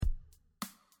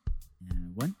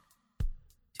1,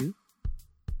 2,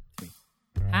 3.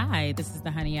 Hi, this is the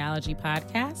Honeyology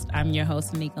Podcast. I'm your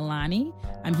host, Nicolani.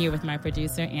 I'm here with my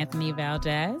producer, Anthony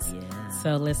Valdez. Yeah.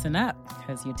 So listen up,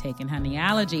 because you're taking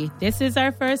Honeyology. This is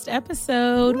our first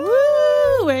episode.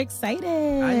 Woo! We're excited.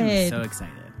 I am so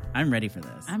excited. I'm ready for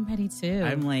this. I'm ready too.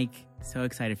 I'm like so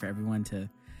excited for everyone to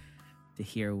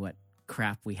hear what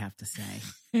crap we have to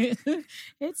say.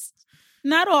 It's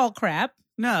not all crap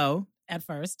No, at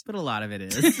first. but a lot of it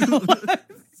is.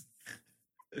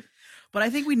 But I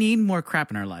think we need more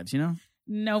crap in our lives, you know?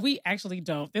 No, we actually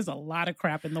don't. There's a lot of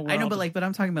crap in the world. I know, but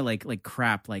I'm talking about like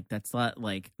crap, like that's not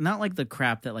like the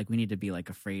crap that like we need to be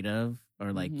like afraid of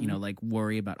or like, you know, like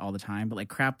worry about all the time, but like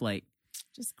crap like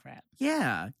just crap.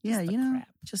 Yeah, Just the you know, crap.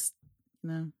 just you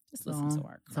know, Just listen to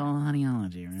our it's all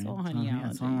honeyology, right? It's all honeyology.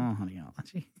 It's all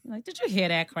honeyology. Like, did you hear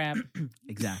that crap?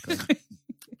 Exactly.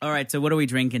 All right, so what are we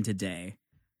drinking today?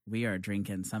 We are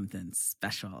drinking something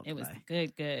special. It was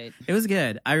today. good. It was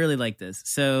good. I really like this.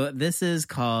 So this is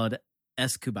called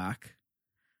Escobac.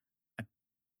 I'm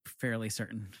fairly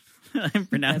certain I'm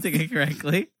pronouncing it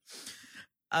correctly.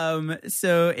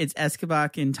 So it's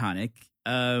Escobac in tonic.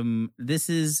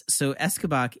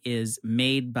 Escobac is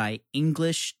made by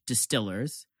English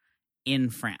distillers in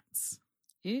France.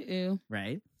 Ooh.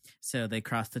 Right? So they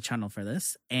crossed the channel for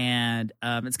this. And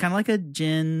it's kind of like a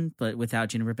gin, but without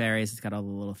juniper berries. It's got all the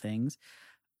little things.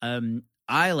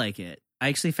 I like it. I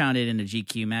actually found it in a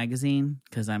GQ magazine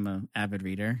because I'm an avid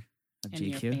reader of And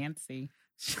GQ. you're fancy.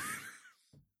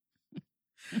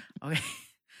 Okay.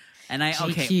 And I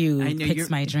GQ know picks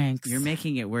my drinks. You're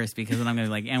making it worse because then I'm going to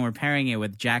be like, and we're pairing it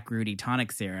with Jack Rudy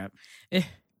tonic syrup.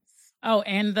 Oh,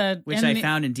 and I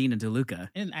found in Dina DeLuca.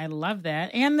 And I love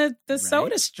that. And the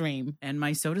soda stream. And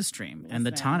my soda stream. What's and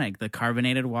the that? tonic, the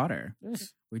carbonated water. Ugh.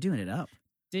 We're doing it up.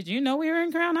 Did you know we were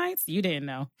in Crown Heights? You didn't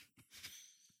know.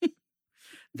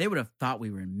 They would have thought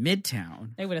we were in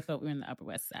Midtown. They would have thought we were in the Upper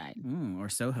West Side. Or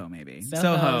Soho, maybe.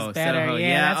 Soho's better. Soho.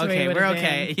 Yeah, that's where okay, we we're would've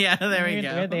okay. been. Yeah, there we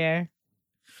go. We're there.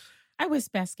 I wish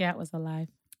Basquiat was alive.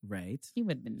 Right. He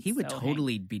would have been. He would so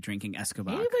totally be drinking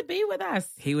Escobac. He would be with us.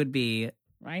 He would be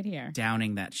Right here.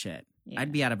 downing that shit. Yeah.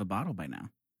 I'd be out of a bottle by now.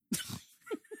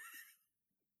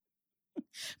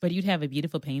 But you'd have a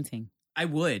beautiful painting. I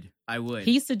would.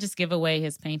 He used to just give away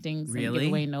his paintings and Really? give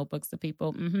away notebooks to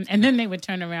people. And then they would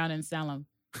turn around and sell them.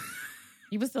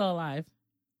 He was still alive.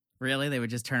 Really? They would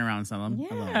just turn around and sell them?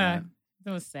 I love Yeah. that.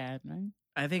 That was sad, right?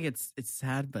 I think it's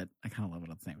sad, but I kind of love it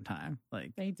at the same time.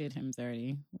 Like, They did him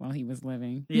dirty while he was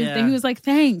living. Yeah. He was like,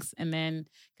 thanks. And then,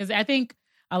 because I think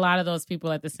a lot of those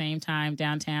people at the same time,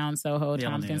 downtown, Soho, They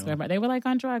all Tompkins knew. Square, but they were like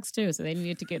on drugs too. So they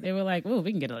needed to they were like, oh,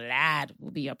 we can get a lot.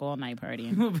 We'll be up all night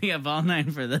partying. we'll be up all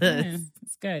night for this. Yeah,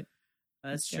 it's good.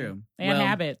 That's It's good. true. They had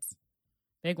habits.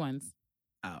 Big ones.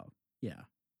 Oh, yeah.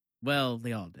 Well,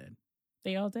 they all did.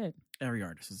 They all did. Every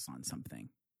artist is on something.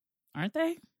 Aren't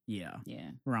they? Yeah.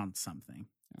 Yeah. We're on something.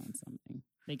 They're on something.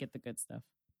 They get the good stuff.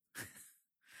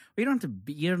 You don't have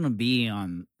to be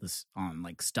on this on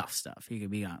like stuff. You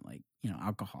could be on like, you know,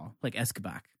 alcohol, like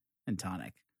Escobac and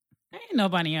tonic. Ain't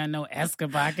nobody on no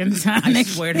Escobac and tonic. I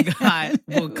swear to God.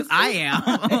 Well, I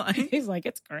am. He's like,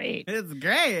 it's great. It's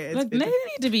great. Look, they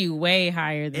need to be way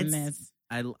higher than It's- this.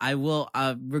 I will,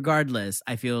 regardless,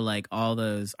 I feel like all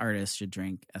those artists should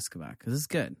drink Escobac because it's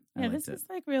good. I Yeah, liked this is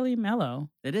like really mellow.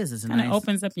 It is. It's a Kind of nice.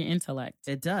 opens up your intellect.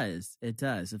 It does. It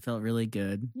felt really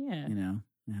good. Yeah. You know,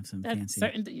 I have some That fancy.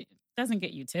 certain doesn't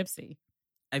get you tipsy.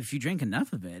 If you drink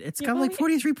enough of it, it's Yeah, got but like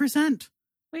 43%.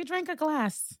 We drink a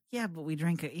glass. Yeah, but we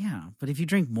drink it. Yeah, but if you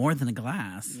drink more than a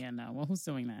glass, Yeah, no. Well, who's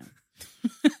doing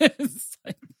that? It's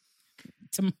like,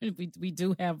 we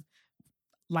do have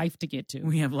life to get to.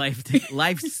 we have lives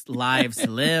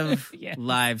to live, Yeah.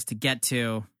 lives to get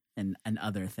to, and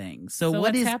other things. So what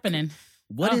what's is happening?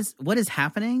 What is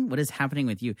happening? What is happening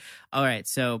with you? All right,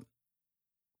 so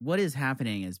what is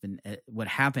happening has been what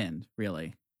happened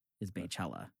really is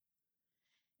Beychella.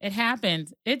 It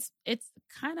happened. It's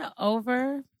kind of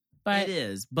over, but It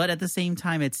is, but at the same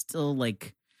time, it's still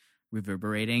like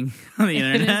reverberating on the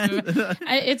It is internet.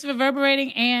 it's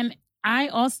reverberating. And I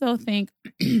also think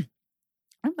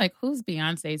I'm like, who's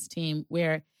Beyonce's team?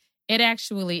 Where it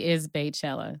actually is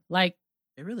Beychella. Like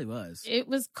It really was. it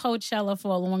was Coachella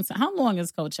for a long time. How long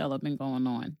has Coachella been going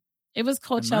on? It was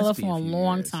Coachella must be for a a few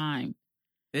long years. time.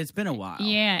 It's been a while.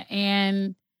 Yeah,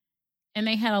 and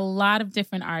they had a lot of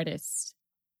different artists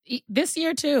this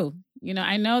year too. You know,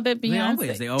 I know that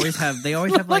Beyonce. They always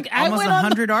have like I almost went on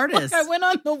 100 artists. I went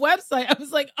on the website. I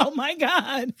was like, oh my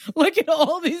God, look at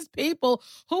all these people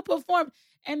who performed.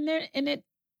 And it's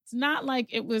not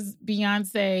like it was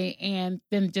Beyonce and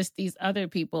then just these other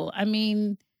people. I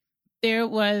mean, there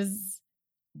was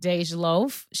Dej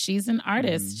Loaf, she's an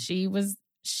artist. She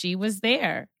was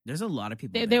there. There's a lot of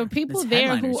people. There were people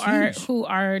there who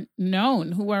are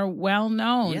known, who are well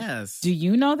known. Yes. Do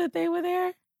you know that they were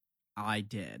there? I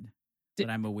did. But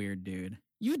I'm a weird dude.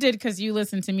 You did because you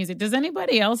listen to music. Does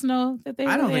anybody else know that they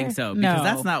were there? I don't think so. Because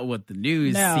that's not what the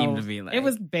news seemed to be like. It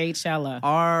was Beychella.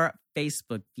 Our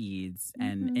Facebook feeds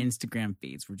and Instagram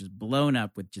feeds were just blown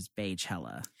up with just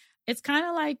Beychella. It's kind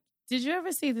of like, did you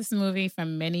ever see this movie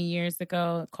from many years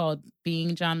ago called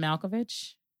Being John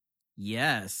Malkovich?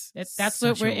 Yes. That's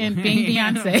what we're in, Being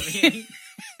Beyonce.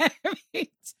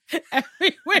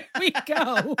 Everywhere we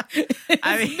go.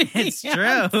 It's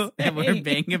true. And we're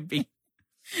being a Beyonce.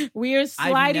 We are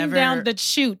sliding down the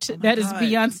chute that is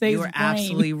Beyonce's brain. You're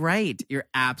absolutely right. You're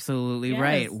absolutely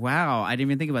right. Wow. I didn't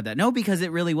even think about that. No, because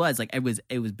it really was. Like, it was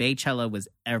Beychella was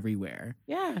everywhere.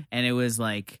 Yeah. And it was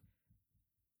like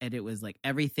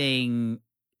everything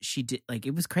she did, like,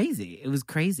 it was crazy. It was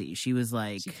crazy. She was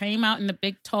like, she came out in the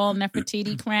big tall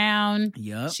Nefertiti crown.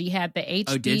 Yep. She had the HBC.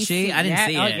 Oh, did she? I didn't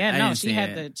see it. Oh, yeah, no, she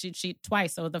had she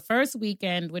twice. So the first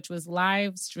weekend, which was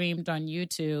live streamed on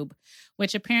YouTube,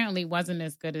 which apparently wasn't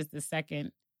as good as the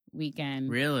second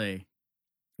weekend. Really?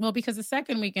 Well, because the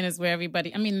second weekend is where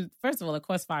everybody, I mean, first of all, it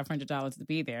costs $500 to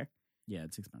be there. Yeah,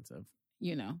 it's expensive.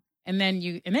 You know. And then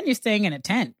you're staying in a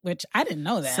tent, which I didn't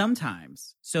know that.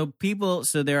 Sometimes. So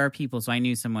there are people. So I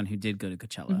knew someone who did go to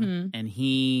Coachella, and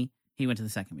he went to the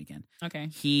second weekend. Okay.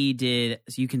 He did.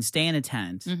 So you can stay in a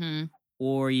tent,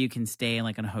 or you can stay in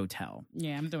like in a hotel.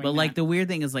 Yeah, I'm doing. But like the weird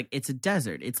thing is like it's a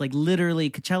desert. It's like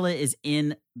literally Coachella is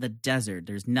in the desert.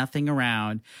 There's nothing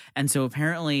around, and so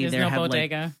apparently there's no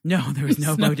bodega. There was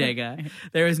no bodega.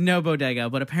 There is no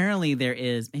bodega, but apparently there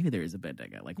is. Maybe there is a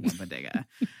bodega, like one bodega.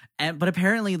 But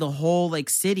apparently the whole like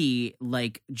city,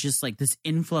 like just like this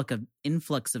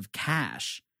influx of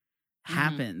cash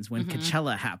happens when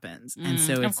Coachella happens, and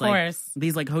so it's like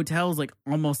these like hotels like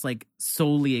almost like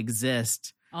solely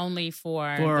exist only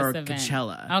for this event.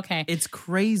 Coachella. Okay, it's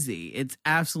crazy. It's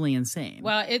absolutely insane.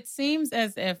 Well, it seems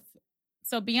as if.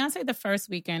 So Beyonce, the first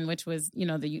weekend, which was, you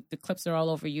know, the clips are all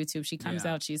over YouTube. She comes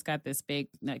out, she's got this big,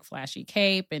 like, flashy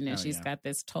cape, and then she's got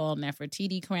this tall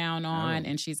Nefertiti crown on,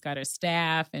 and she's got her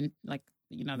staff, and, like,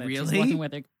 you know, that she's walking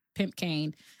with her pimp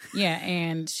cane. Yeah,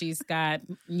 and she's got,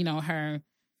 you know, her,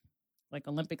 like,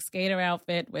 Olympic skater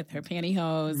outfit with her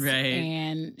pantyhose. Right.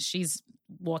 And she's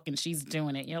walking, she's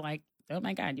doing it. You're like, oh,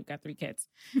 my God, you've got 3 kids.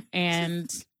 And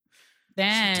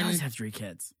then... She does have 3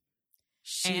 kids.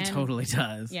 She totally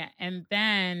does. Yeah.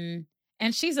 And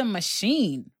she's a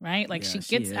machine, right? Like she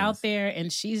gets out there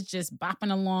and she's just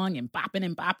bopping along and bopping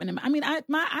and bopping. I mean,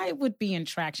 I would be in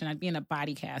traction. I'd be in a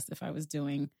body cast if I was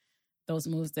doing those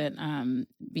moves that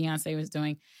Beyonce was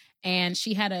doing. And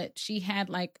she had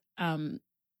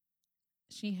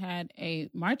a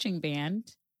marching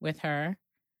band with her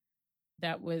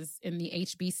that was in the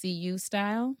HBCU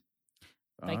style.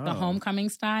 Like the homecoming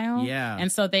style. Yeah.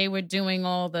 And so they were doing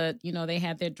all the, you know, they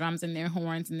had their drums and their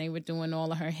horns and they were doing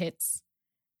all of her hits.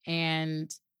 And,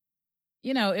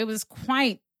 you know, it was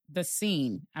quite the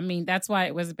scene. I mean, that's why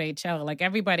it was Beychella. Like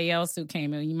everybody else who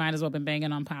came in, you might as well have been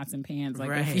banging on pots and pans.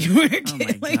 Like if you were a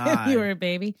kid, if you were a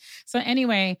baby. So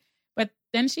anyway, but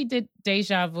then she did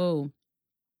Deja Vu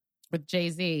with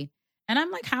Jay-Z. And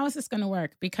I'm like, how is this going to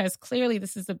work? Because clearly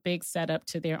this is a big setup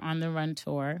to their On the Run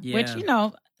tour, which, you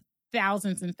know,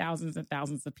 thousands and thousands and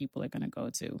thousands of people are going to go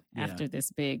to after this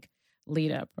big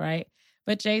lead up, right?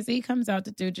 But Jay-Z comes out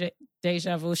to do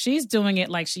Deja Vu. She's doing it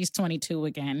like she's 22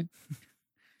 again.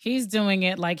 He's doing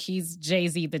it like he's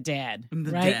Jay-Z the dad,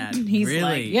 right? Dad. He's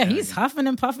really? Like, he's huffing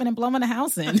and puffing and blowing the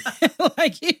house in.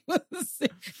 Like he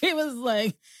was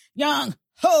like, young,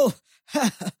 ho,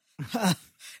 ha, ha.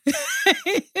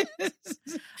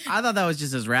 I thought that was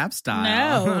just his rap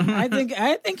style. No, I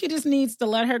think he just needs to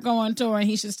let her go on tour, and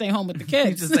he should stay home with the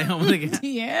kids. Just stay home with the kids.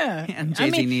 Yeah, and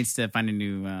Jay-Z needs to find a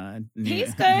new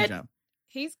he's good. New job.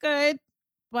 He's good,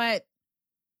 but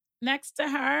next to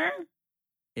her,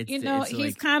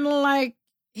 he's kind of like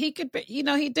he could be. You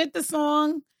know, he did the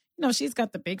song. You know, she's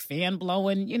got the big fan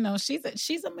blowing. You know, she's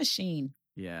a machine.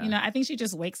 Yeah. You know, I think she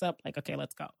just wakes up like, okay,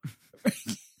 let's go.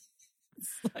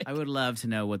 Like, I would love to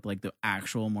know what like the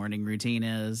actual morning routine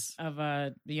is of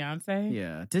Beyonce.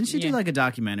 Yeah, didn't she do like a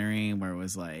documentary where it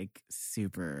was like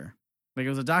super, like it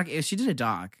was a doc? She did a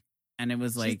doc, and it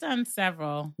was like she's done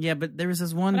several. Yeah, but there was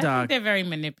this one doc. I think they're very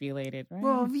manipulated, right?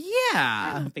 Well,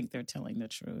 yeah, I don't think they're telling the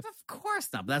truth. Of course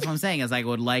not. But that's what I'm saying. Is like I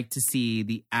would like to see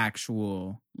the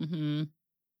actual. Mm-hmm.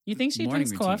 You think she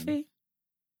drinks coffee?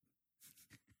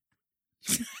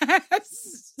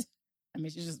 I mean,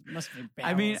 she just must be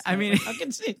balanced. I mean, how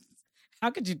can she? How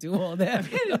could you do all that?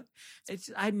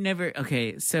 I never.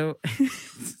 Okay, so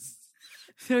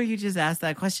so you just asked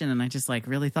that question, and I just like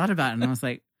really thought about it, and I was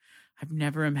like, I've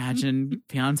never imagined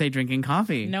Beyonce drinking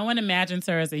coffee. No one imagines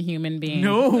her as a human being.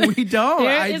 No, we don't.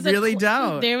 I really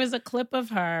don't. There was a clip of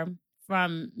her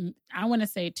from, I want to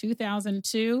say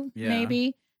 2002,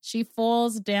 maybe. She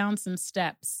falls down some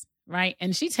steps, right?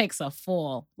 And she takes a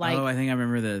fall. Like, I think I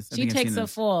remember this. She takes a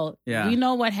fall. Yeah. We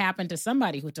know what happened to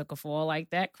somebody who took a fall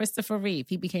like that. Christopher Reeve.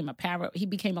 He became a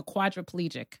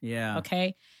quadriplegic. Yeah.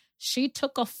 Okay. She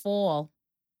took a fall,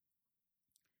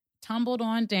 tumbled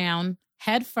on down,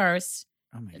 head first,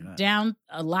 down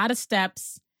a lot of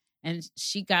steps, and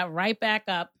she got right back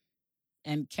up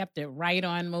and kept it right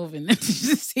on moving. And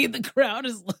you see the crowd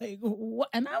is like, what?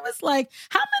 And I was like,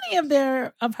 how many of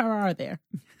her are there?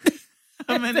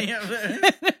 How many of them?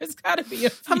 There's got to be a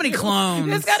few. How many clones?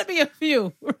 There's got to be a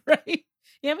few, right?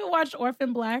 You ever watched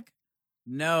Orphan Black?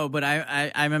 No, but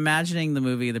I'm imagining the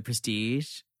movie The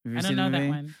Prestige. I don't know that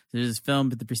one. There's this film,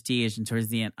 The Prestige, and towards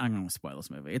the end, I'm going to spoil this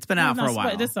movie. It's been out for a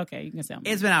while. That's okay. You can say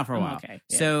it's been out for a while. Okay.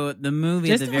 Yeah. So the movie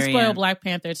just at the very spoil end, Black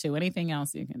Panther 2. Anything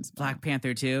else you can spoil? Black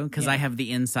Panther 2? Because I have the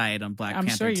insight on Black Panther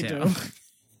 2. I'm sure you do.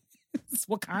 It's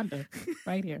Wakanda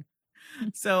right here.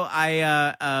 So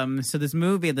so this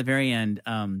movie at the very end,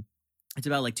 it's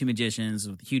about like two magicians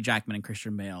with Hugh Jackman and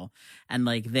Christian Bale, and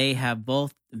like they have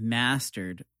both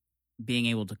mastered being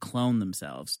able to clone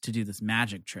themselves to do this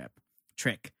magic trick.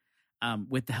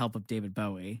 With the help of David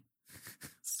Bowie.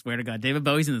 Swear to God, David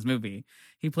Bowie's in this movie.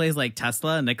 He plays like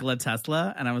Nikola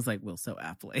Tesla, and I was like, well, so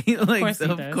aptly. Of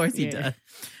course he does.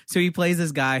 So he plays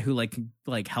this guy who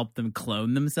like helped them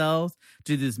clone themselves,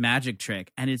 do this magic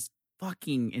trick, and it's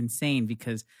fucking insane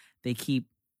because they keep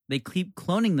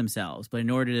cloning themselves, but in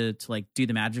order to like do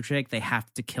the magic trick, they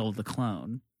have to kill the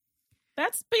clone.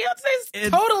 That's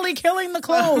Beyonce's totally killing the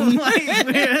clone.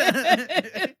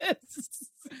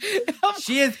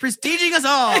 She is prestiging us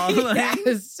all.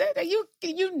 Yes.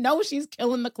 You know she's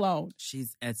killing the clone.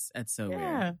 It's so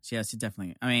weird. She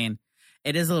definitely. I mean,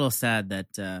 it is a little sad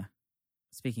that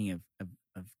speaking of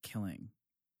killing.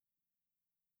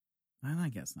 Well, I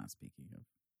guess not speaking of.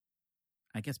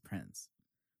 I guess Prince.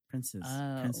 Prince is.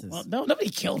 Well, nobody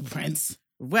killed Prince.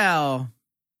 Well,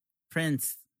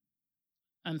 Prince.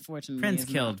 Unfortunately, Prince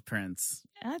killed Prince.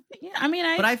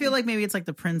 But I feel like maybe it's like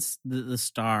the Prince, the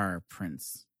star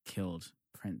Prince killed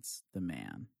Prince, the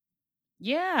man.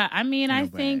 Yeah, I mean, I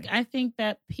think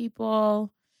that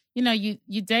people,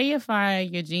 you deify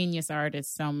your genius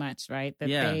artists so much, right? That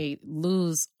they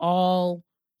lose all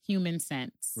human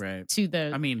sense, right, to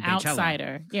the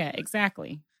outsider. Beychella. Yeah,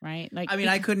 exactly, right. Like,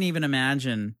 I couldn't even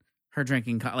imagine her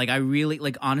drinking like I really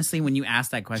like honestly when you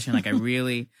asked that question like I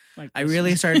really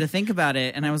started to think about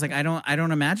it, and I was like I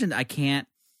don't imagine. I can't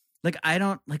like I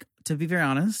don't like to be very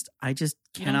honest, I just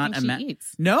cannot imagine.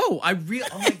 No, I really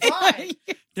oh my God.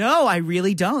 No, I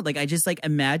really don't. Like I just like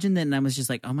imagined that, and I was just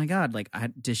like, oh my God, like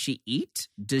does she eat?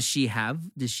 Does she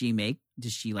make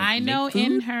I know make food?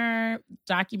 In her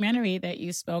documentary that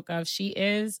you spoke of, she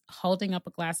is holding up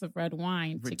a glass of red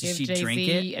wine to give Jay-Z. Drink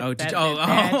it?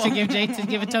 To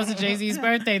give a toast to Jay-Z's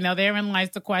birthday. Now therein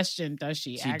lies the question: does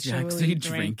she actually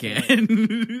drink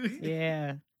it?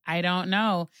 Yeah, I don't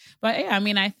know, but yeah, I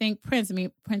mean, I think Prince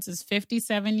is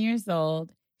 57 years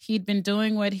old. He'd been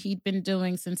doing what he'd been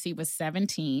doing since he was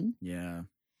 17. Yeah,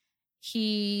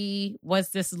 he was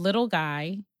this little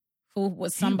guy. Who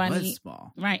was somebody, he was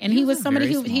small. Right? And he was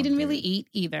somebody who he didn't really eat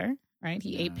either, right?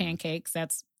 He ate pancakes.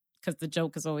 That's because the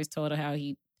joke is always told of how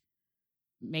he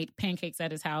made pancakes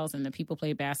at his house and the people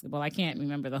played basketball. I can't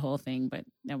remember the whole thing, but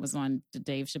that was on the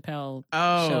Dave Chappelle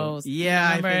shows.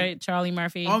 Yeah, remember Charlie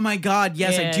Murphy? Oh my God,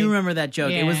 yes, I do remember that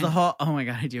joke. It was the whole. Oh my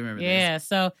God, I do remember. Yeah, this.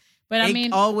 So. But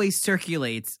it always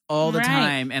circulates all the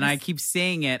time, and I keep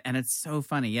saying it, and it's so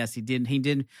funny. Yes, he did,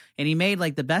 and he made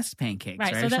like the best pancakes.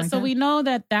 Right. So we know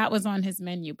that was on his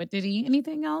menu, but did he eat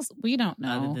anything else? We don't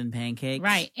know. Other than pancakes,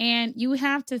 right? And you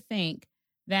have to think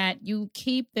that you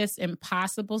keep this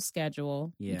impossible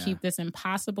schedule. Yeah. You keep this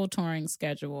impossible touring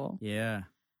schedule. Yeah.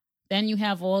 Then you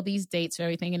have all these dates for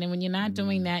everything. And then when you're not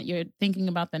doing that, you're thinking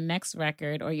about the next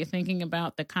record, or you're thinking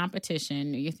about the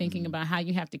competition, or you're thinking about how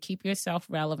you have to keep yourself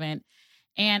relevant.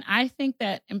 And I think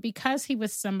that, and because he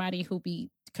was somebody who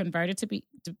converted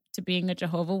to being a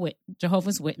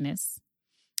Jehovah's Witness,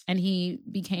 and he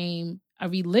became a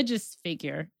religious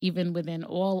figure, even within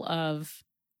all of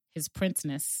his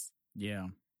princeness. Yeah.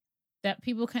 That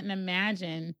people couldn't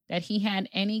imagine that he had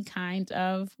any kind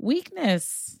of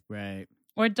weakness. Right.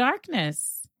 Or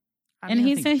darkness.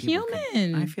 He's a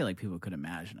human. I feel like people could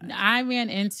imagine it. I ran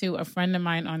into a friend of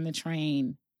mine on the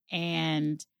train,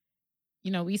 and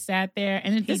we sat there,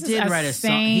 and He did write a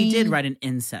song. He did write an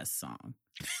incest song.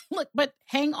 Look, but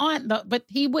hang on, but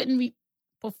he wouldn't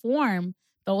perform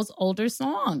those older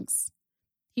songs.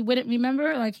 He wouldn't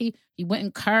remember, like he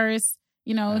wouldn't curse.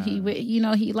 He would,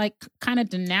 he like kind of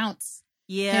denounced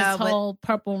his whole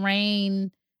Purple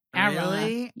Rain era.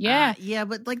 Really? Yeah, yeah,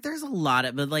 but like, there's a lot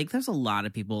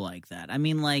of people like that. I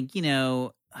mean, like,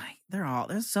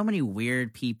 there's so many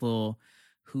weird people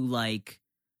who like.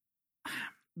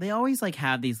 They always like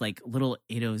have these like little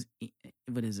idiosyncrasy.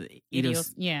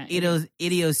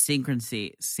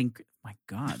 My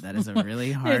God, that is a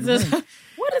really hard word.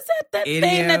 What is that thing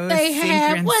that they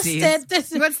have? What's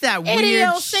that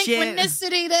weird shit?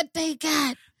 Idiosyncraticity that they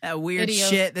got. That weird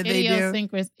shit that they do.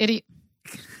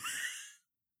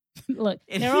 Look,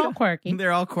 they're all quirky.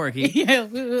 They're all quirky. Yeah,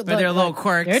 but they're little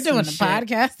quirks. They're doing a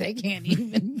podcast. They can't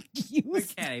even use. We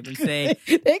can't even say.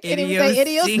 They can't even say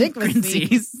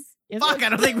idiosyncrasies. Fuck, I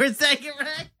don't think we're saying it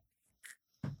right.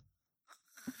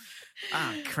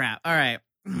 Oh, crap. All right.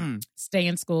 Stay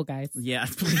in school, guys. Yeah,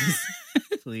 please.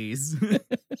 Please.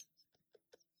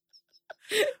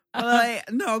 I'm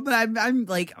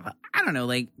like, I don't know.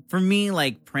 Like, for me,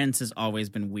 like, Prince has always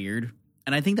been weird.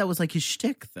 And I think that was like his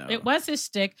shtick, though. It was his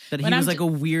shtick. That he was like a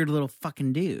weird little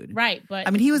fucking dude. Right, but...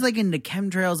 I mean, he was like into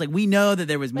chemtrails. Like, we know that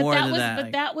there was more to that.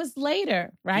 But that was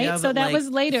later, right? Yeah, so that was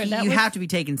later. You have to be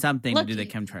taking something to do the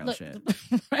chemtrail shit.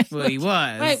 Right, well, he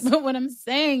was. Right, but what I'm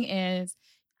saying is,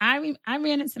 I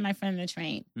ran into my friend on the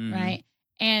train, right?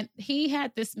 And he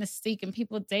had this mystique, and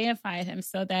people deified him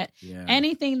so that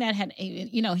anything that had,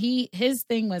 his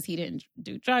thing was he didn't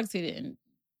do drugs, he didn't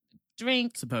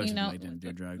drink. Supposedly didn't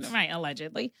do drugs. Right,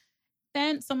 allegedly.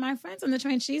 Then, so my friend's on the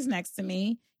train, she's next to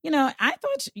me. I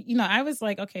thought, I was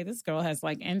like, okay, this girl has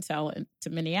like intel to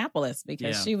Minneapolis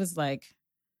because she was like,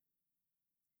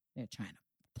 they're trying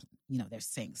to, they're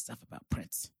saying stuff about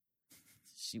Prince.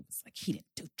 She was like, he didn't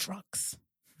do drugs.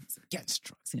 He's against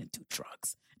drugs. He didn't do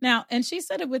drugs. Now, and she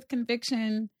said it with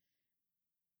conviction.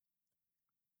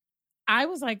 I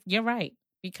was like, you're right.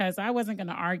 Because I wasn't going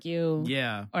to argue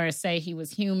or say he was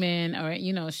human or,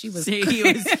 she was... Say he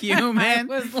was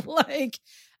human?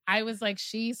 I was like,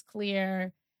 she's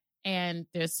clear. And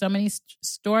there's so many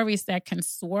stories that can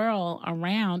swirl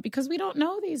around because we don't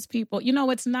know these people.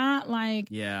 It's not like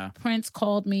Prince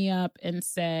called me up and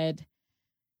said,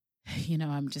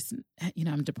 I'm just,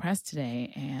 I'm depressed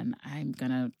today and I'm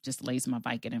going to just lace my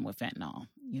Vicodin with fentanyl.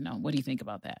 What do you think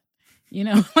about that?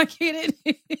 Like he didn't...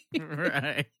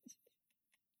 Right.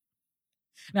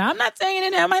 Now, I'm not saying he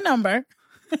didn't have my number.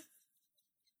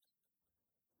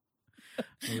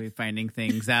 Are we finding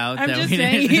things out I'm that just we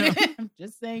saying didn't know? I'm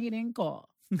just saying he didn't call.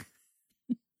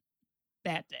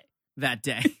 That day. That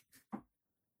day.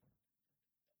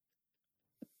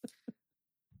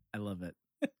 I love it.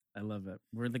 I love it.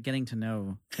 We're getting to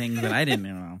know things that I didn't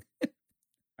know.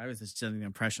 I was just getting the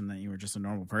impression that you were just a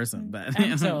normal person, but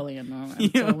I'm totally a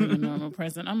normal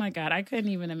person. Oh my God. I couldn't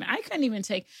even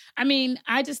take,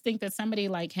 I just think that somebody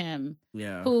like him,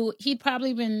 who he'd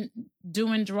probably been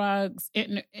doing drugs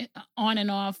on and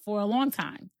off for a long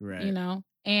time, right.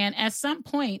 And at some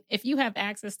point, if you have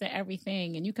access to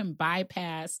everything and you can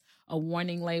bypass a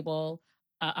warning label,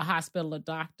 a hospital, a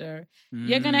doctor,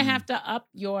 you're going to have to up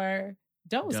your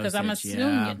dose because I'm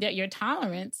assuming that your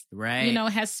tolerance,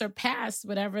 has surpassed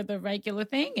whatever the regular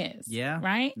thing is. Yeah.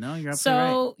 Right? No, you're absolutely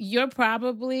so right. You're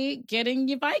probably getting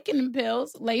your Vicodin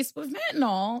pills laced with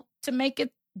fentanyl to make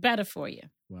it better for you.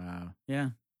 Wow. Yeah.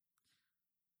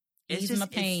 Ease my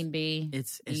pain, B.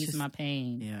 Ease my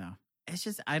pain. Yeah. It's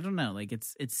just, I don't know. Like,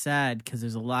 it's sad because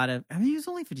there's a lot of, he was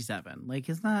only 57. Like,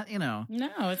 it's not, No,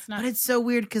 it's not. But it's so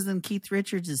weird because then Keith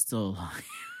Richards is still alive.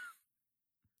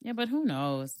 Yeah, but who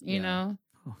knows? You know,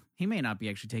 he may not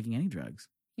be actually taking any drugs.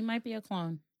 He might be a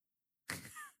clone.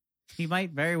 He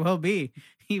might very well be.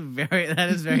 That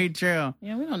is very true.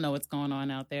 Yeah, we don't know what's going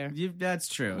on out there. That's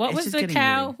true. What was the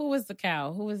cow? Weird. Who was the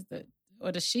cow? Who was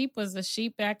or the sheep? Was the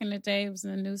sheep back in the day? It was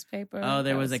in the newspaper. Oh,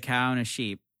 there was a cow and a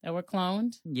sheep that were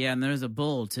cloned. Yeah, and there was a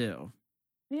bull too.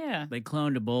 Yeah, they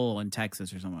cloned a bull in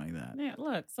Texas or something like that. Yeah,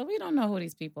 look. So we don't know who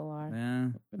these people are. Yeah,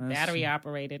 battery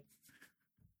operated.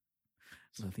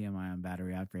 Lithium ion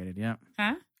battery operated. Yeah.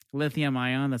 Huh? Lithium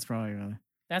ion. That's probably really.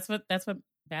 That's what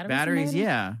batteries.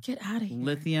 Yeah. Get out of here.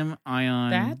 Lithium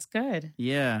ion. That's good.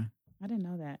 Yeah. I didn't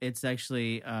know that. It's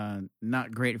actually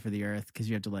not great for the earth because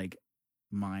you have to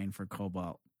mine for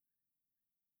cobalt.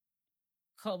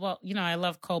 Cobalt, I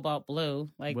love cobalt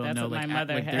blue. That's what my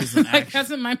mother has.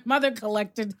 That's what my mother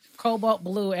collected. Cobalt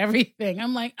blue, everything.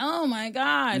 I'm like, oh my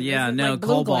God. Yeah, no, blue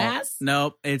cobalt. Glass?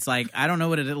 Nope. It's I don't know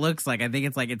what it looks like. I think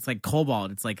it's like cobalt.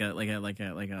 It's like a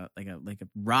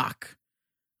rock.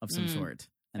 of some sort.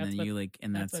 And That's then what- you like,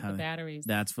 and that's what how the batteries.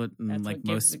 that's what That's like what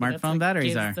most gives- that's smartphone what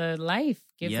batteries gives are. The life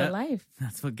gives Yep. the life.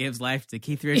 That's what gives life to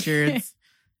Keith Richards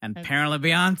and apparently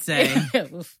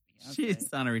Beyonce. Oof,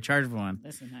 She's on a rechargeable one.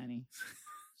 Listen, honey,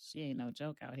 she ain't no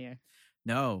joke out here.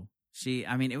 No,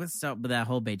 I mean, it was but that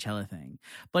whole Beychella thing.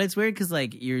 But it's weird because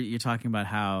like you're talking about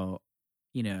how,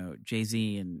 you know,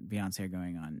 Jay-Z and Beyonce are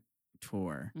going on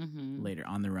tour Mm-hmm. later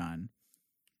on the run.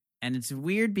 And it's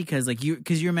weird because like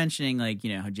you're mentioning like,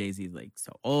 you know, how Jay-Z's like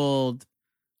so old.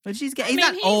 But he's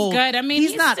not old. Good. I mean,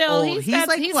 he's not still, old. He's He's got,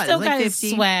 like he's what? still Like got 50?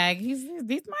 his swag. He's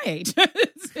my age.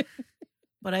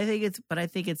 But I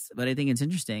think it's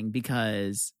interesting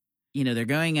because, you know, they're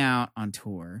going out on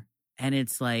tour and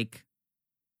it's like,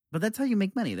 but that's how you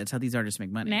make money. That's how these artists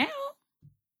make money. Now,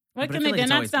 what But I can feel they? like They're it's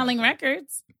not always been selling like that.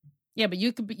 records. Yeah, but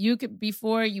you could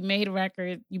before you made a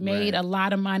record, you made Right. a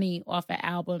lot of money off of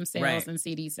album sales Right. and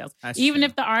CD sales. That's Even true.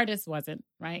 if the artist wasn't,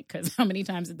 right? Because how many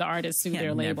times did the artist sue Yeah,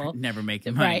 their label? never make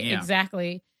the money. Right, Yeah.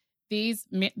 exactly. These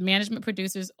management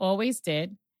producers always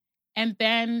did. And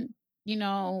then, you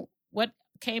know, what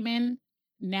came in?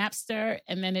 Napster,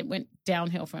 and then it went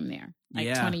downhill from there, like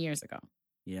Yeah. 20 years ago.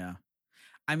 Yeah.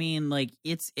 I mean, like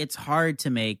it's hard to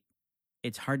make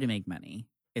money.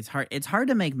 It's hard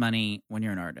to make money when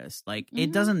you're an artist. Like it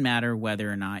Mhm. doesn't matter whether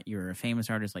or not you're a famous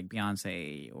artist like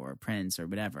Beyonce or Prince or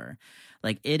whatever.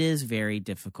 Like it is very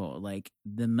difficult. Like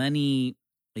the money,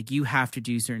 like you have to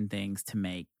do certain things to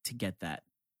get that.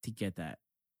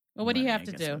 Well, what do you money, have I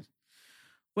to guess do? it is.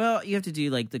 Well, you have to do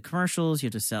like the commercials. You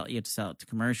have to sell it to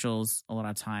commercials. A lot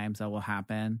of times that will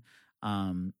happen.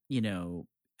 You know,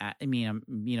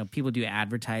 you know, people do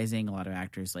advertising. A lot of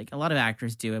actors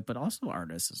do it, but also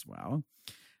artists as well.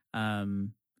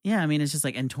 Yeah, I mean, it's just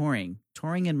like, and touring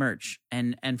and merch,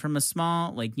 and from a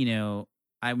small, like, you know,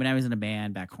 when I was in a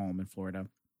band back home in Florida,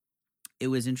 it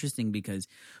was interesting because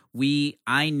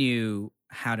I knew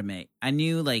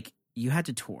like you had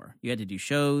to tour, you had to do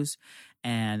shows,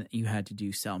 and you had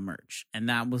to sell merch, and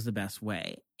that was the best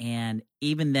way. And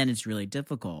even then, it's really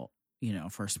difficult, you know,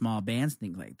 for small bands,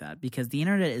 things like that, because the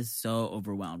internet is so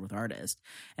overwhelmed with artists,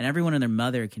 and everyone and their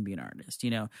mother can be an artist. You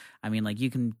know, I mean, like you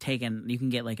can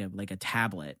get like a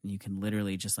tablet, and you can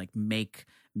literally just like make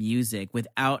music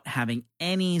without having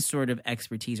any sort of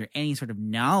expertise or any sort of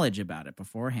knowledge about it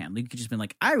beforehand. You could just be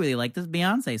like, I really like this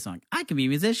Beyonce song, I can be a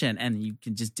musician, and you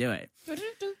can just do it.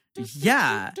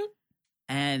 Yeah.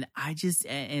 And I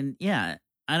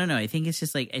don't know. I think it's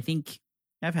just like,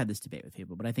 I've had this debate with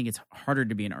people, but I think it's harder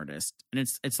to be an artist, and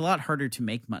it's a lot harder to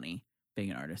make money being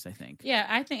an artist, I think. Yeah,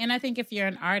 I think if you're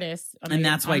an artist, And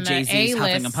that's why Jay-Z's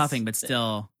huffing and puffing, but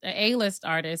still an A-list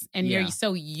artist, and Yeah. you're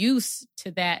so used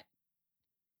to that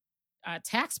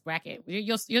tax bracket,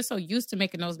 you're so used to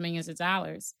making those millions of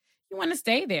dollars, you want to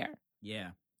stay there. yeah.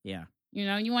 You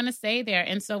know, you want to stay there.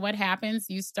 And so what happens?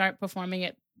 You start performing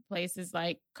at places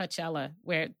like Coachella,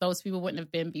 where those people wouldn't have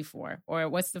been before. Or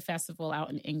what's the festival out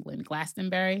in England?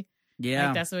 Glastonbury? Yeah.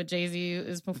 Like that's where Jay-Z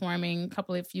is performing.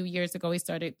 A few years ago, he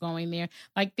started going there.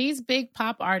 Like these big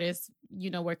pop artists, you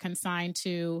know, were consigned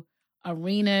to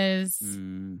arenas.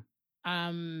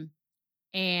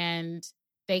 And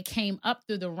they came up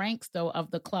through the ranks, though, of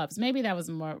the clubs. Maybe that was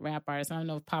more rap artists. I don't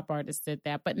know if pop artists did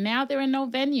that. But now there are no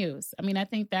venues. I mean, I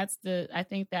think that's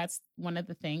one of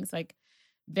the things. Like,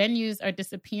 venues are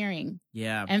disappearing.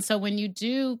 Yeah. And so when you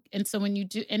do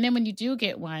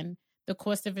get one, the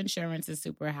cost of insurance is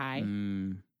super high.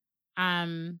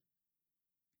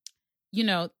 You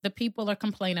know, the people are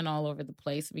complaining all over the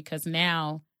place because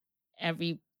now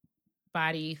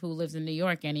everybody who lives in New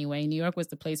York anyway, New York was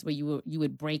the place where you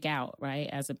would break out, right,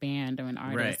 as a band or an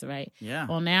artist, right? Yeah.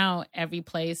 Well, now every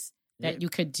place that you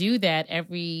could do that,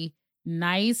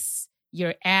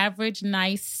 your average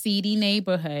nice seedy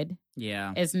neighborhood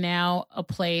is now a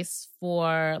place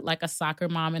for like a soccer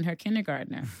mom and her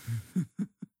kindergartner.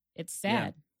 It's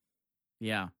sad.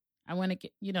 Yeah. I want to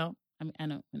get, you know, I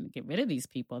don't want to get rid of these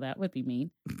people. That would be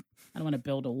mean. I don't want to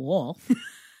build a wall.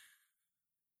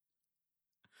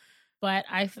 But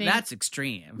I think that's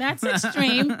extreme. That's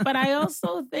extreme. But I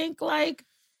also think, like,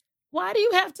 why do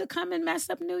you have to come and mess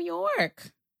up New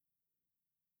York?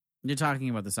 You're talking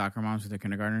about the soccer moms with their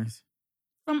kindergartners?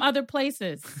 From other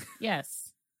places.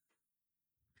 Yes.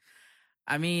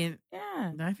 I mean,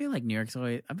 yeah. I feel like New York's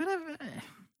always... You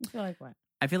feel like what?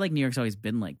 I feel like New York's always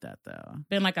been like that, though.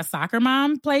 Been like a soccer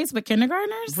mom place with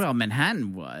kindergartners? Well,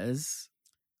 Manhattan was.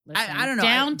 Listen, I don't know.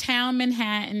 Downtown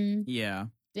Manhattan. Yeah.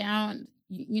 Down,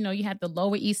 you know, you had the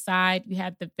Lower East Side. You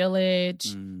had the Village.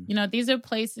 You know, these are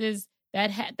places that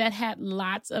had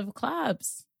lots of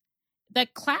clubs.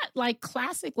 Like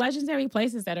classic, legendary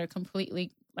places that are completely,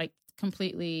 like,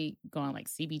 completely gone like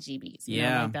CBGBs. You know,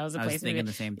 Yeah, like that was a I place. was thinking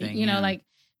the same thing. You know, yeah. like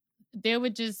there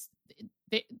would just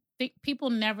people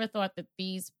never thought that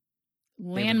these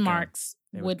landmarks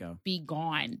would go. be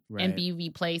gone Right. and be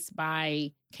replaced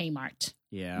by Kmart.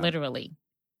 Yeah. Literally.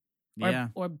 Yeah.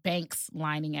 Or banks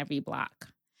lining every block.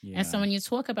 Yeah. And so when you're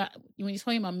talking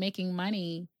about making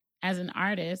money as an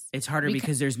artist, it's harder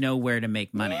because there's nowhere to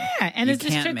make money. Yeah, and You it's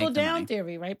this can't trickle make the down money.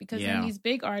 theory, right? Because Yeah. then these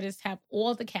big artists have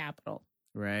all the capital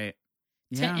Right.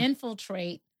 to Yeah.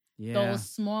 infiltrate Yeah. those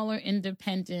smaller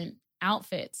independent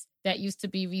outfits that used to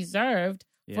be reserved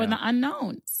for Yeah. the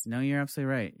unknowns. No, you're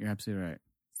absolutely right. You're absolutely right.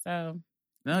 So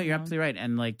No, you're know. absolutely right.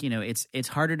 And like, it's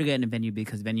harder to get in a venue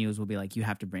because venues will be like, you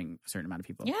have to bring a certain amount of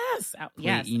people. yes,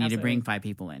 Yes, you need absolutely. to bring 5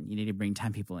 people in. You need to bring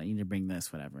 10 people in. You need to bring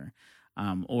this, whatever.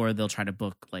 Or they'll try to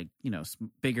book like,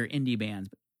 bigger indie bands,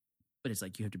 but it's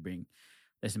like you have to bring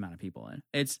this amount of people in.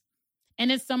 It's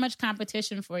so much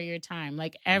competition for your time.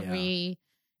 Like everybody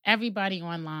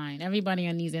online, everybody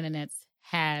on these internets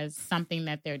has something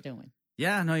that they're doing.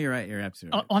 Yeah, no, you're right. You're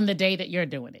absolutely right. On the day that you're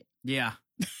doing it. Yeah.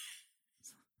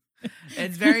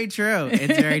 It's very true.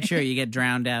 It's very true. You get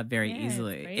drowned out very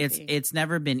easily. It's crazy. It's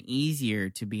never been easier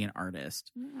to be an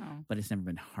artist, No. but it's never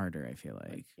been harder, I feel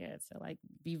like. Yeah, to like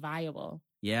be viable.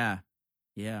 Yeah.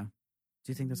 Yeah.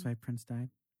 Do you think that's why Prince died?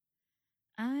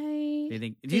 I Do you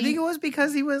think it was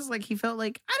because he was like, he felt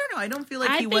like, I don't know. I don't feel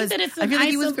like he was. That it's I feel like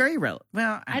he was very relevant.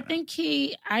 Well, I think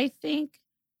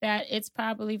that it's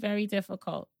probably very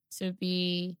difficult to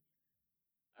be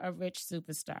a rich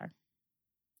superstar.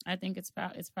 I think it's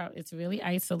really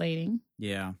isolating.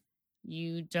 Yeah.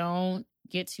 You don't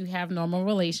get to have normal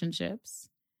relationships.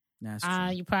 That's true.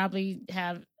 You probably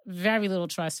have very little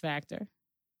trust factor.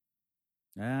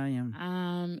 Yeah.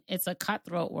 It's a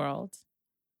cutthroat world.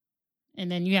 And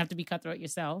then you have to be cutthroat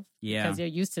yourself because you're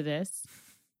used to this,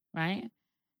 right?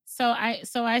 So I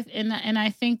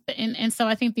think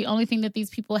the only thing that these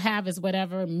people have is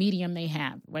whatever medium they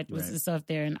have. Right? So if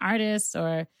they're an artist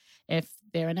or if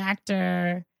they're an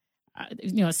actor,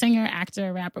 a singer,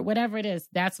 actor, rapper, whatever it is,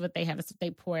 that's what they have. That's what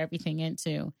they pour everything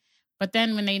into. But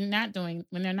then when they're not doing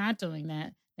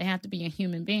that, they have to be a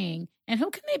human being. And who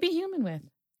can they be human with?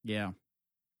 Yeah.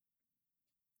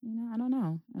 I don't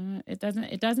know.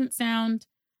 It doesn't sound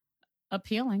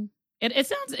appealing.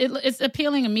 It's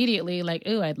appealing immediately. Like,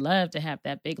 ooh, I'd love to have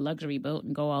that big luxury boat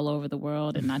and go all over the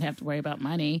world and not have to worry about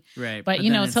money. Right. But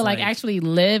to like actually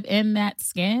live in that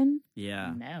skin.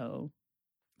 Yeah. No.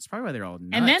 It's probably why they're all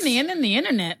nuts. And then the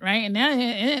internet, right? And now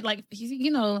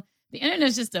the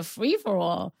internet's just a free for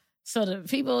all. So the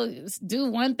people do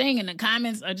one thing and the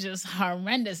comments are just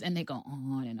horrendous and they go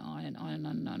on and on and on and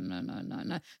on and on and on and on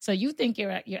and on. So you think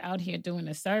you're out here doing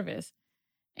a service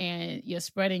and you're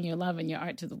spreading your love and your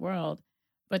art to the world.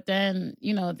 But then,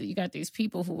 you got these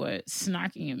people who are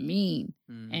snarky and mean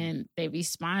and they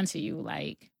respond to you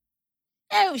like,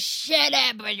 oh, shut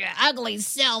up with your ugly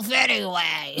self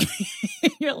anyway.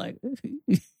 You're like,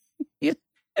 it's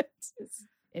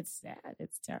sad.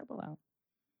 It's terrible out.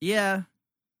 Yeah.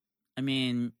 I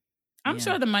mean, I'm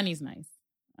sure the money's nice.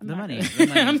 The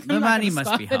money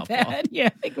must be helpful. Yeah, I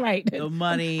think right. The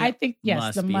money. I think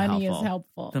yes, the money helpful. is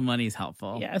helpful. The money's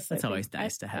helpful. Yes, it's always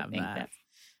nice to have that.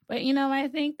 But I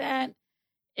think that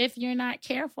if you're not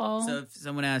careful, so if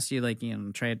someone asked you, like,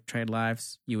 trade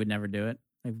lives, you would never do it.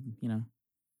 Like,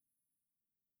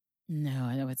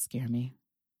 No, that would scare me.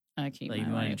 I keep like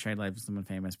you want to trade lives with someone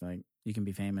famous, but like you can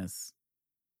be famous.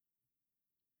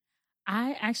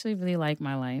 I actually really like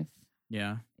my life.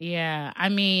 Yeah. Yeah. I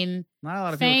mean, not a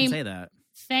lot of people can say that.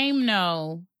 Fame,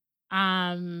 no.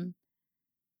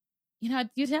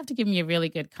 You'd have to give me a really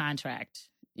good contract,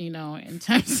 in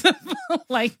terms of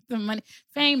like the money.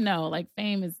 Fame, no. Like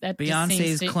fame is that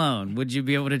Beyonce's clone. Would you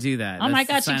be able to do that? Oh my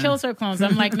God, she kills her clones.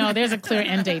 I'm like, no, there's a clear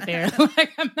end date there.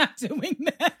 Like, I'm not doing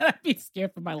that. I'd be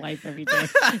scared for my life every day.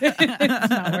 It's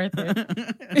not worth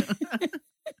it.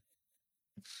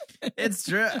 It's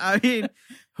true. I mean,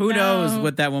 who knows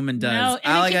what that woman does?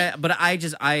 I'm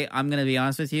going to be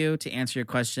honest with you. To answer your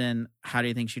question, how do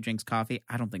you think she drinks coffee?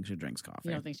 I don't think she drinks coffee.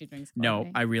 You don't think she drinks coffee? No,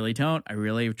 I really don't.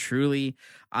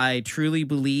 I truly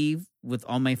believe with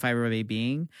all my fiber of a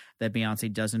being that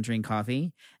Beyonce doesn't drink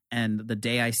coffee. And the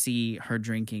day I see her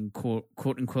drinking, quote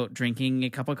unquote, drinking a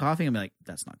cup of coffee, I'm like,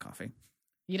 that's not coffee.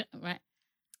 You don't, right?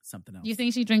 Something else. You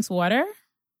think she drinks water?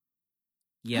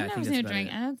 Yeah, I think that's about it.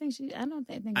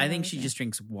 I think she just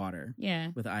drinks water. Yeah.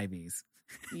 With IVs.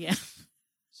 Yeah.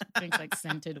 She drinks like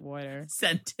scented water.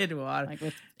 Scented water. Like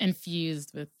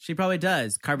infused with. She probably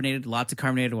does. Lots of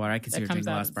carbonated water. I can see her drinking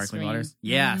a lot of sparkling waters.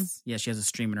 Yes. Mm-hmm. Yes, she has a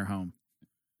stream in her home.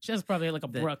 She has probably like a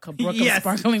brook of Yes,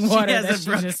 sparkling she water has that a she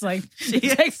brook. just like She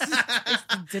takes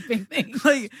the dipping thing.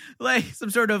 like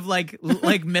some sort of like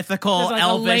mythical There's like a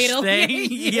elvish ladle. thing.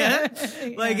 Yeah.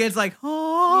 Like Yeah. it's like,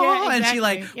 oh, Yeah, and she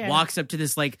like exactly. Yeah. walks up to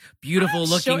this like beautiful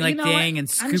looking Sure, like you know thing what? and I'm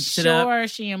scoops it up. sure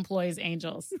she employs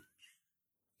angels.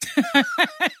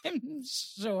 I'm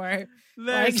sure.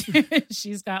 Like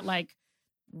she's got like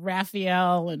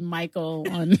Raphael and Michael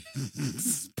on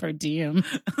per diem.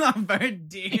 Per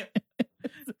diem.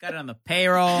 Got it on the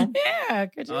payroll. Yeah.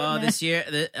 Could you imagine? This year.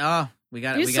 We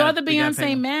got it. You saw the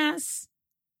Beyonce mass?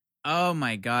 Oh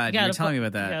my God. You were telling me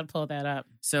about that. You gotta pull that up.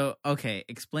 So, okay,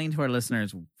 explain to our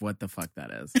listeners what the fuck that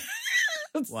is.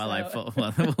 While I pull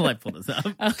this up.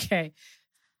 Okay.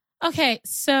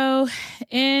 So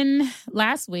in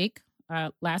last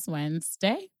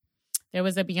Wednesday, there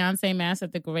was a Beyonce mass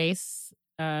at the Grace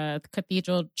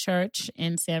Cathedral Church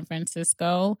in San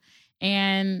Francisco.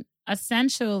 And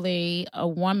essentially a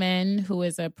woman who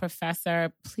is a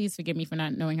professor, please forgive me for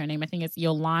not knowing her name. I think it's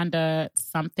Yolanda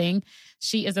something.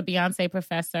 She is a Beyonce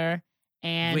professor.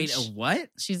 And wait, a what?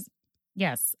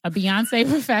 Yes, a Beyonce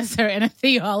professor and a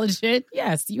theologian.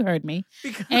 Yes, you heard me.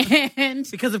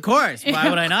 Because of course. Why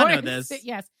would I not know this?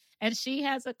 Yes. And she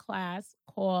has a class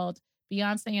called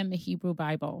Beyonce and the Hebrew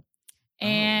Bible.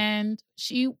 And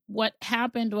what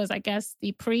happened was, I guess,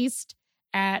 the priest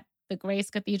at the Grace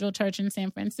Cathedral Church in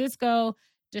San Francisco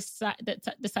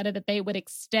decided that they would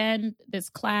extend this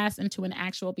class into an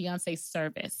actual Beyonce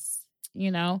service,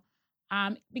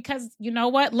 because you know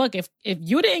what? Look, if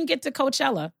you didn't get to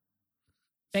Beychella,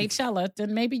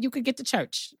 then maybe you could get to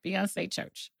church, Beyonce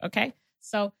church. Okay.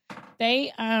 So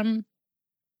they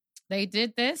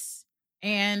did this,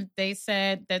 and they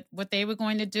said that what they were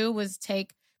going to do was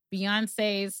take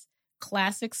Beyonce's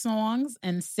classic songs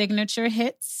and signature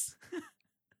hits,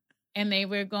 and they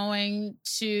were going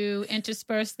to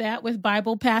intersperse that with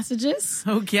Bible passages.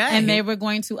 Okay. And they were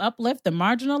going to uplift the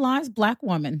marginalized Black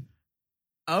woman.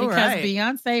 Because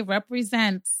Beyonce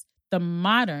represents the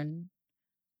modern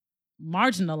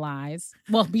marginalized.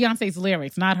 Well, Beyonce's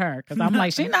lyrics, not her, because I'm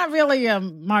like, she's not really a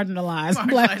marginalized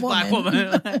Black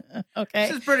woman. Okay,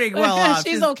 she's pretty well off.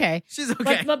 She's okay. She's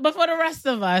okay. But for the rest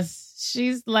of us,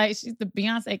 she's the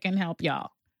Beyonce can help y'all.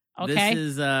 Okay. This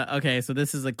is okay. So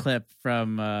this is a clip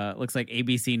from looks like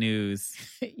ABC News.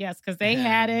 Yes, because they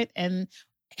had it. And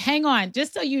hang on,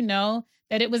 just so you know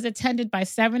that it was attended by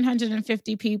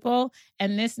 750 people,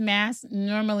 and this mass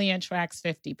normally attracts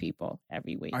 50 people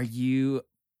every week. Are you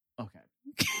okay?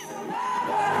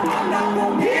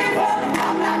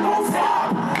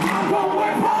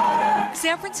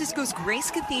 San Francisco's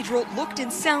Grace Cathedral looked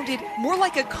and sounded more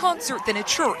like a concert than a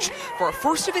church for a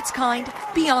first-of-its-kind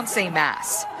Beyonce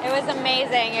Mass. It was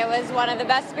amazing. It was one of the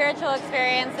best spiritual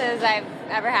experiences I've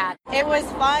ever had. It was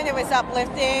fun. It was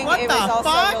uplifting. It was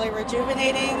also really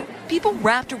rejuvenating. People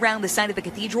wrapped around the side of the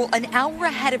cathedral an hour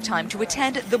ahead of time to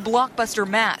attend the blockbuster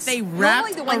Mass. They wrapped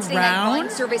Normally the Wednesday night wine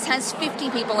service has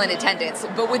 50 people in attendance,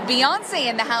 but with Beyonce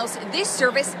in the house, this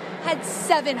service had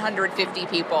 750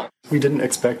 people. We didn't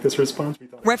expect this response.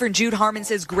 Reverend Jude Harmon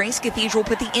says Grace Cathedral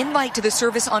put the invite to the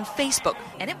service on Facebook,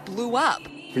 and it blew up.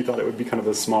 We thought it would be kind of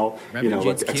a small,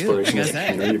 exploration as a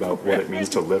community about what it means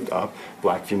to lift up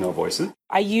Black female voices.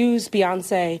 I use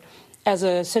Beyonce as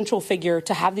a central figure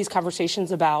to have these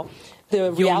conversations about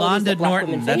the realities that Black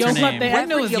women face. That's her name.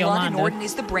 Reverend Yolanda Norton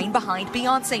is the brain behind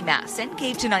Beyonce Mass and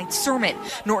gave tonight's sermon.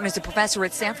 Norton is a professor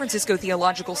at San Francisco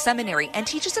Theological Seminary and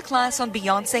teaches a class on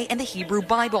Beyonce and the Hebrew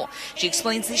Bible. She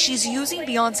explains that she's using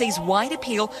Beyonce's wide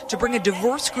appeal to bring a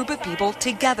diverse group of people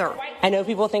together. I know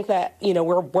people think that,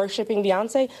 we're worshiping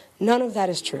Beyonce. None of that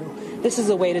is true. This is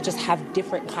a way to just have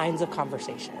different kinds of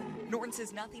conversation. Norton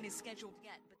says nothing is scheduled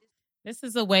yet. This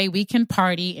is a way we can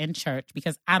party in church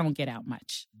because I don't get out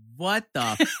much. What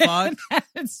the fuck?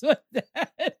 That's what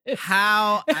that is.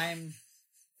 How I'm.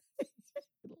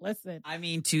 Listen. I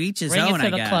mean, to each his Bring own.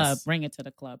 Bring it to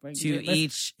the club.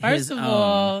 First of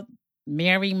all,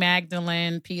 Mary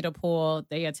Magdalene, Peter Paul,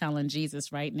 they are telling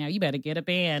Jesus right now, you better get a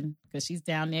band because she's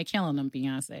down there killing them,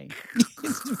 Beyonce.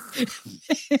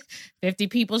 50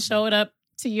 people showed up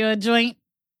to your joint.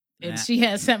 And she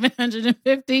has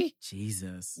 750.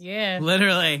 Jesus. Yeah.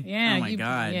 Literally. Yeah. Oh my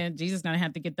God. Yeah. Jesus gonna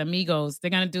have to get the Migos. They're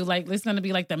gonna do it's gonna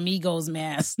be like the Migos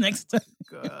mass next to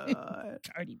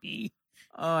Cardi B.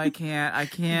 Oh, I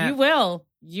can't. You will.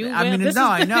 I mean,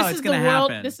 I know it's gonna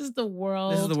happen. This is the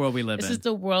world. This is the world we live in. This is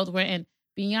the world we're in.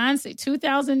 Beyonce,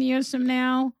 2,000 years from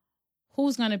now,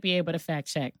 who's gonna be able to fact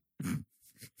check?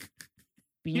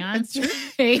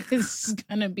 Beyonce is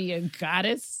gonna be a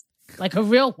goddess. Like a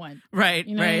real one. Right.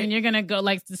 What I mean? You're going to go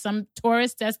to some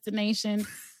tourist destination.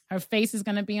 Her face is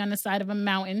going to be on the side of a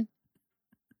mountain.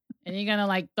 And you're going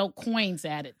to throw coins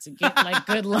at it to get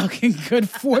good luck and good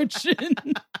fortune.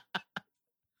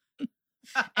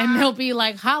 And they'll be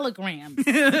holograms,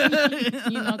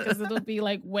 because it'll be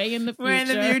way in the future. Way in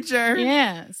the future.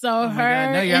 Yeah. So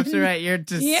her. No, you're absolutely right. It's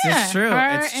true.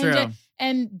 It's true.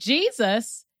 And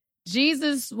Jesus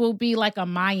will be like a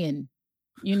Mayan.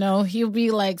 He'll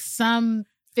be some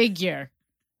figure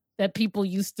that people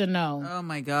used to know. Oh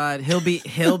my God. He'll be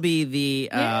the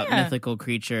mythical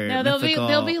creature. No, they'll be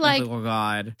mythical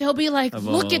God. They'll be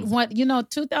look at what,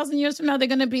 2,000 years from now, they're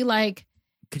going to be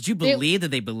could you believe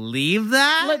that they believe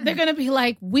that? They're going to be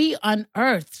we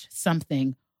unearthed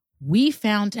something. We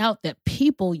found out that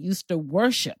people used to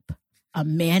worship a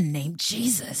man named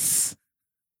Jesus.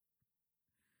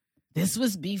 This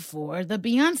was before the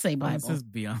Beyonce Bible. This is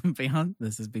beyond.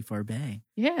 This is before Bay.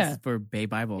 Yeah. This is for Bay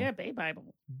Bible. Yeah, Bay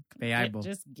Bible. Bay Bible.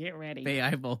 Just get ready. Bay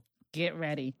Bible. Get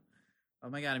ready. Oh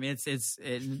my God. I mean, it's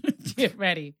get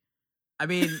ready. I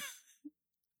mean,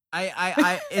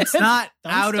 it's not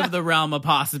out of the realm of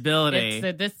possibility.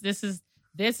 This is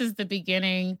the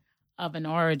beginning of an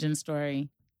origin story.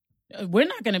 We're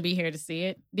not going to be here to see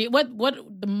it. The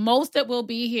most that we'll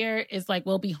be here is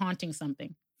we'll be haunting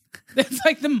something. That's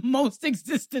the most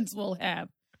existence we'll have.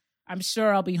 I'm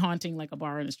sure I'll be haunting a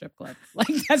bar and a strip club.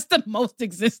 That's the most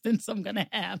existence I'm going to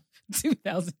have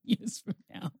 2,000 years from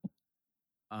now.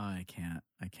 Oh, I can't.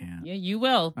 Yeah, you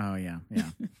will. Oh, yeah.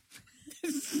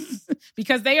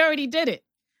 Because they already did it.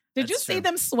 Did you see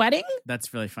them sweating?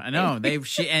 That's really fun. No,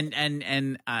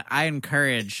 I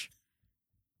encourage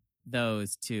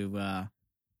those to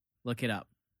look it up.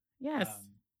 Yes.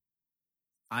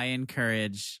 I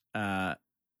encourage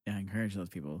those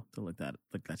people to look that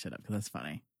shit up because that's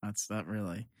funny. That's not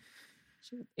really.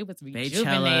 It was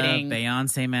rejuvenating. Beychella,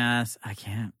 Beyonce mass. I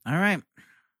can't. All right.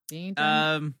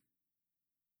 Yeah.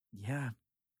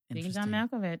 Being John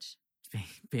Malkovich.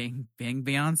 Being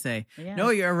Beyonce. Yeah. No,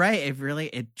 you're right.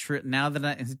 Now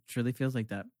that it truly feels like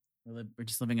that. We're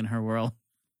just living in her world.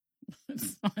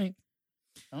 It's fine.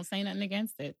 Don't say nothing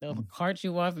against it. They'll cart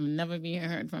you off and never be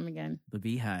heard from again. The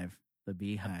Beehive.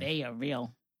 They are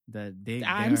real.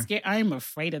 I'm scared. I'm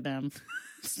afraid of them.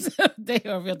 They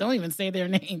are real. Don't even say their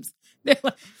names. They're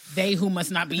they who must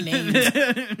not be named.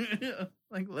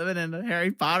 Living in the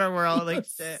Harry Potter world.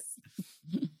 Shit.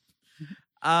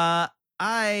 I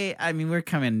mean, we're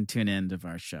coming to an end of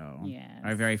our show. Yeah.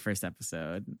 Our very first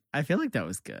episode. I feel like that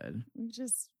was good.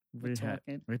 We're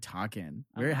talking. We're talking.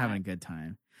 We're having a good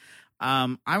time.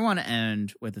 I want to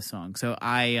end with a song. So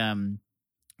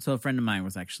so a friend of mine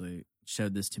actually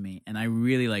showed this to me and I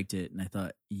really liked it and I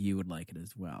thought you would like it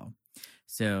as well.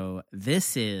 So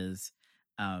this is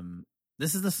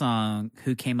the song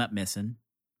Who Came Up Missing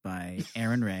by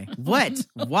Arin Ray. What?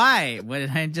 Why? What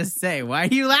did I just say? Why are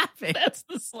you laughing? That's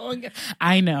the song.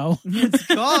 I know. It's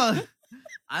called.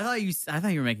 I thought you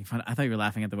were making fun. I thought you were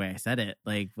laughing at the way I said it.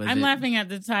 I'm laughing at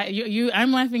the time.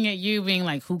 I'm laughing at you being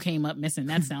who came up missing.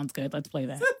 That sounds good. Let's play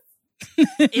that.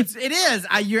 It is.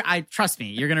 I trust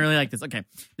me. You're gonna really like this. Okay,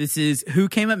 this is Who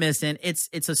Came Up Missing. It's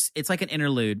like an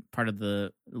interlude part of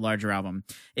the larger album.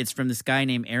 It's from this guy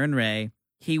named Arin Ray.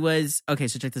 He was so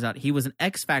check this out. He was an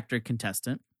X Factor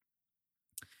contestant.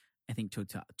 I think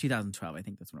 2012. I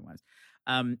think that's what it was.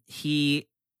 He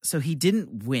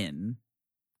didn't win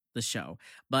the show,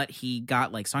 but he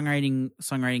got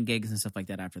songwriting gigs and stuff like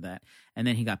that after that, and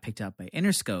then he got picked up by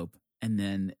Interscope. And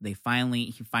then he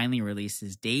finally released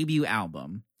his debut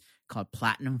album called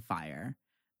Platinum Fire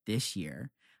this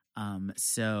year.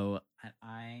 So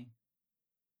I'm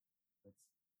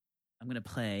gonna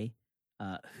play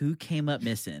Who Came Up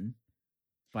Missing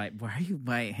by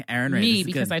Arin Ray. Me,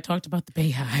 because good. I talked about the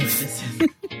Beehive.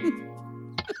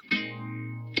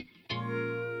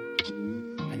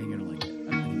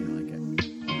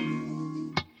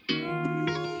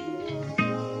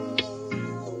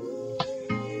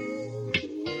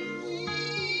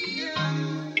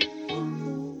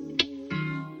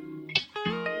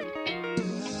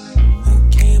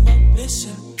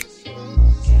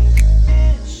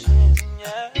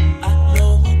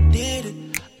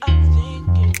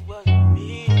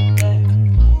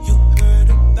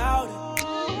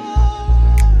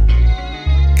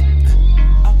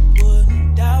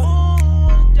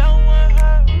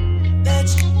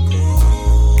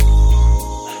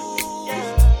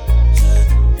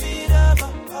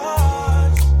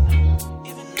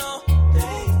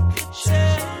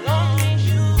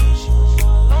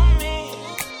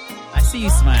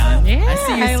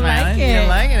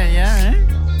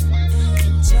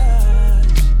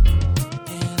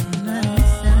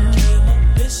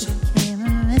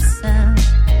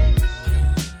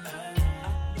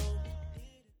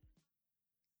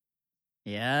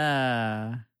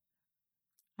 Yeah.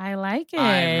 I like it.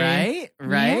 Right?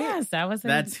 Yes,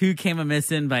 That's Who Came A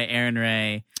Missin' by Arin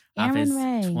Ray off his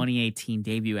Ray. 2018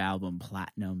 debut album,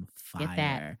 Platinum Fire. Get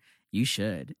that. You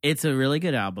should. It's a really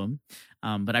good album,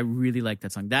 but I really like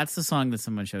that song. That's the song that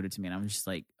someone showed it to me, and I was just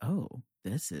like, oh,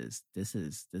 this is.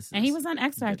 And he was on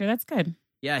X Factor. That's good.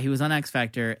 Yeah, he was on X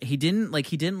Factor. He didn't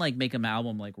make an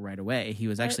album like right away. He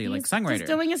was actually like songwriter, just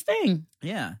doing his thing.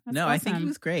 Yeah, That's no, I think he awesome.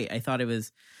 was great. I thought it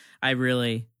was. I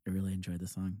really enjoyed the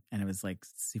song, and it was like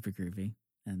super groovy.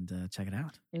 And check it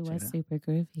out. It was super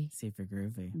groovy. Super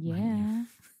groovy. Yeah.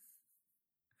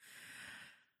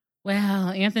 Well,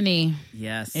 Anthony.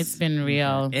 Yes, it's been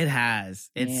real. It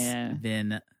has. It's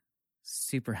been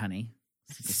super honey,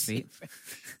 super sweet.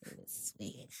 It was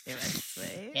sweet. It was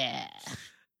sweet. Yeah.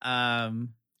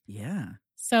 Yeah.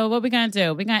 So what we're going to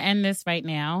do, we're going to end this right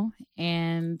now,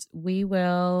 and we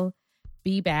will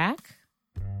be back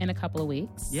in a couple of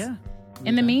weeks. Yeah.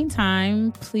 In the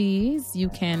meantime, please, you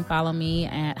can follow me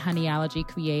at Honeyology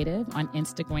Creative on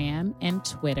Instagram and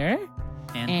Twitter.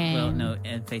 And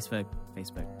Facebook.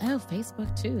 Oh,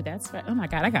 Facebook too. That's right. Oh my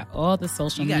God, I got all the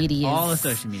social medias. All the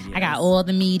social media. I got all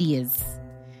the medias.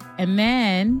 And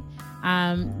then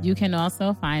you can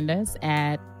also find us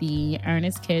at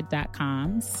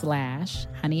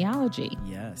theearnestkid.com/honeyology.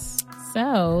 Yes.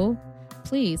 So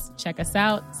please check us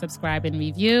out, subscribe and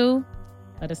review.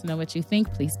 Let us know what you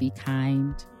think. Please be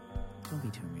kind. Don't be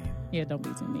too mean. Yeah, don't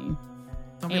be too mean.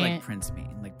 Don't be like Prince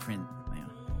mean. Like Prince. Yeah.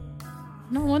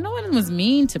 No one was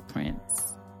mean to Prince.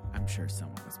 I'm sure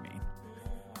someone was mean.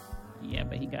 Yeah,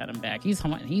 but he got him back. He's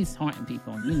haunting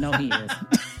people. You know he is.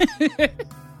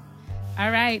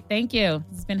 All right. Thank you.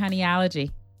 This has been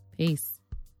Honeyology. Peace.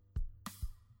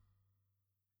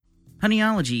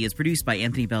 Honeyology is produced by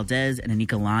Anthony Valdez and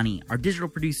Anika Lani. Our digital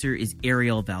producer is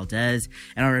Ariel Valdez,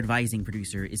 and our advising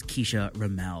producer is Keisha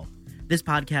Ramel. This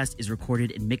podcast is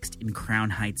recorded and mixed in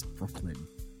Crown Heights, Brooklyn.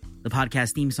 The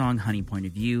podcast theme song, Honey Point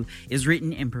of View, is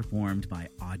written and performed by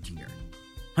Audier.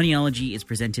 Honeyology is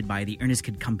presented by The Ernest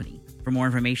Kid Company. For more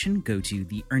information, go to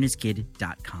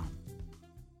theearnestkid.com.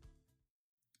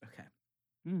 Okay.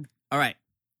 All right.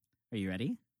 Are you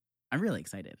ready? I'm really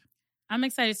excited. I'm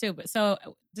excited too. But so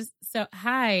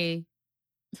hi.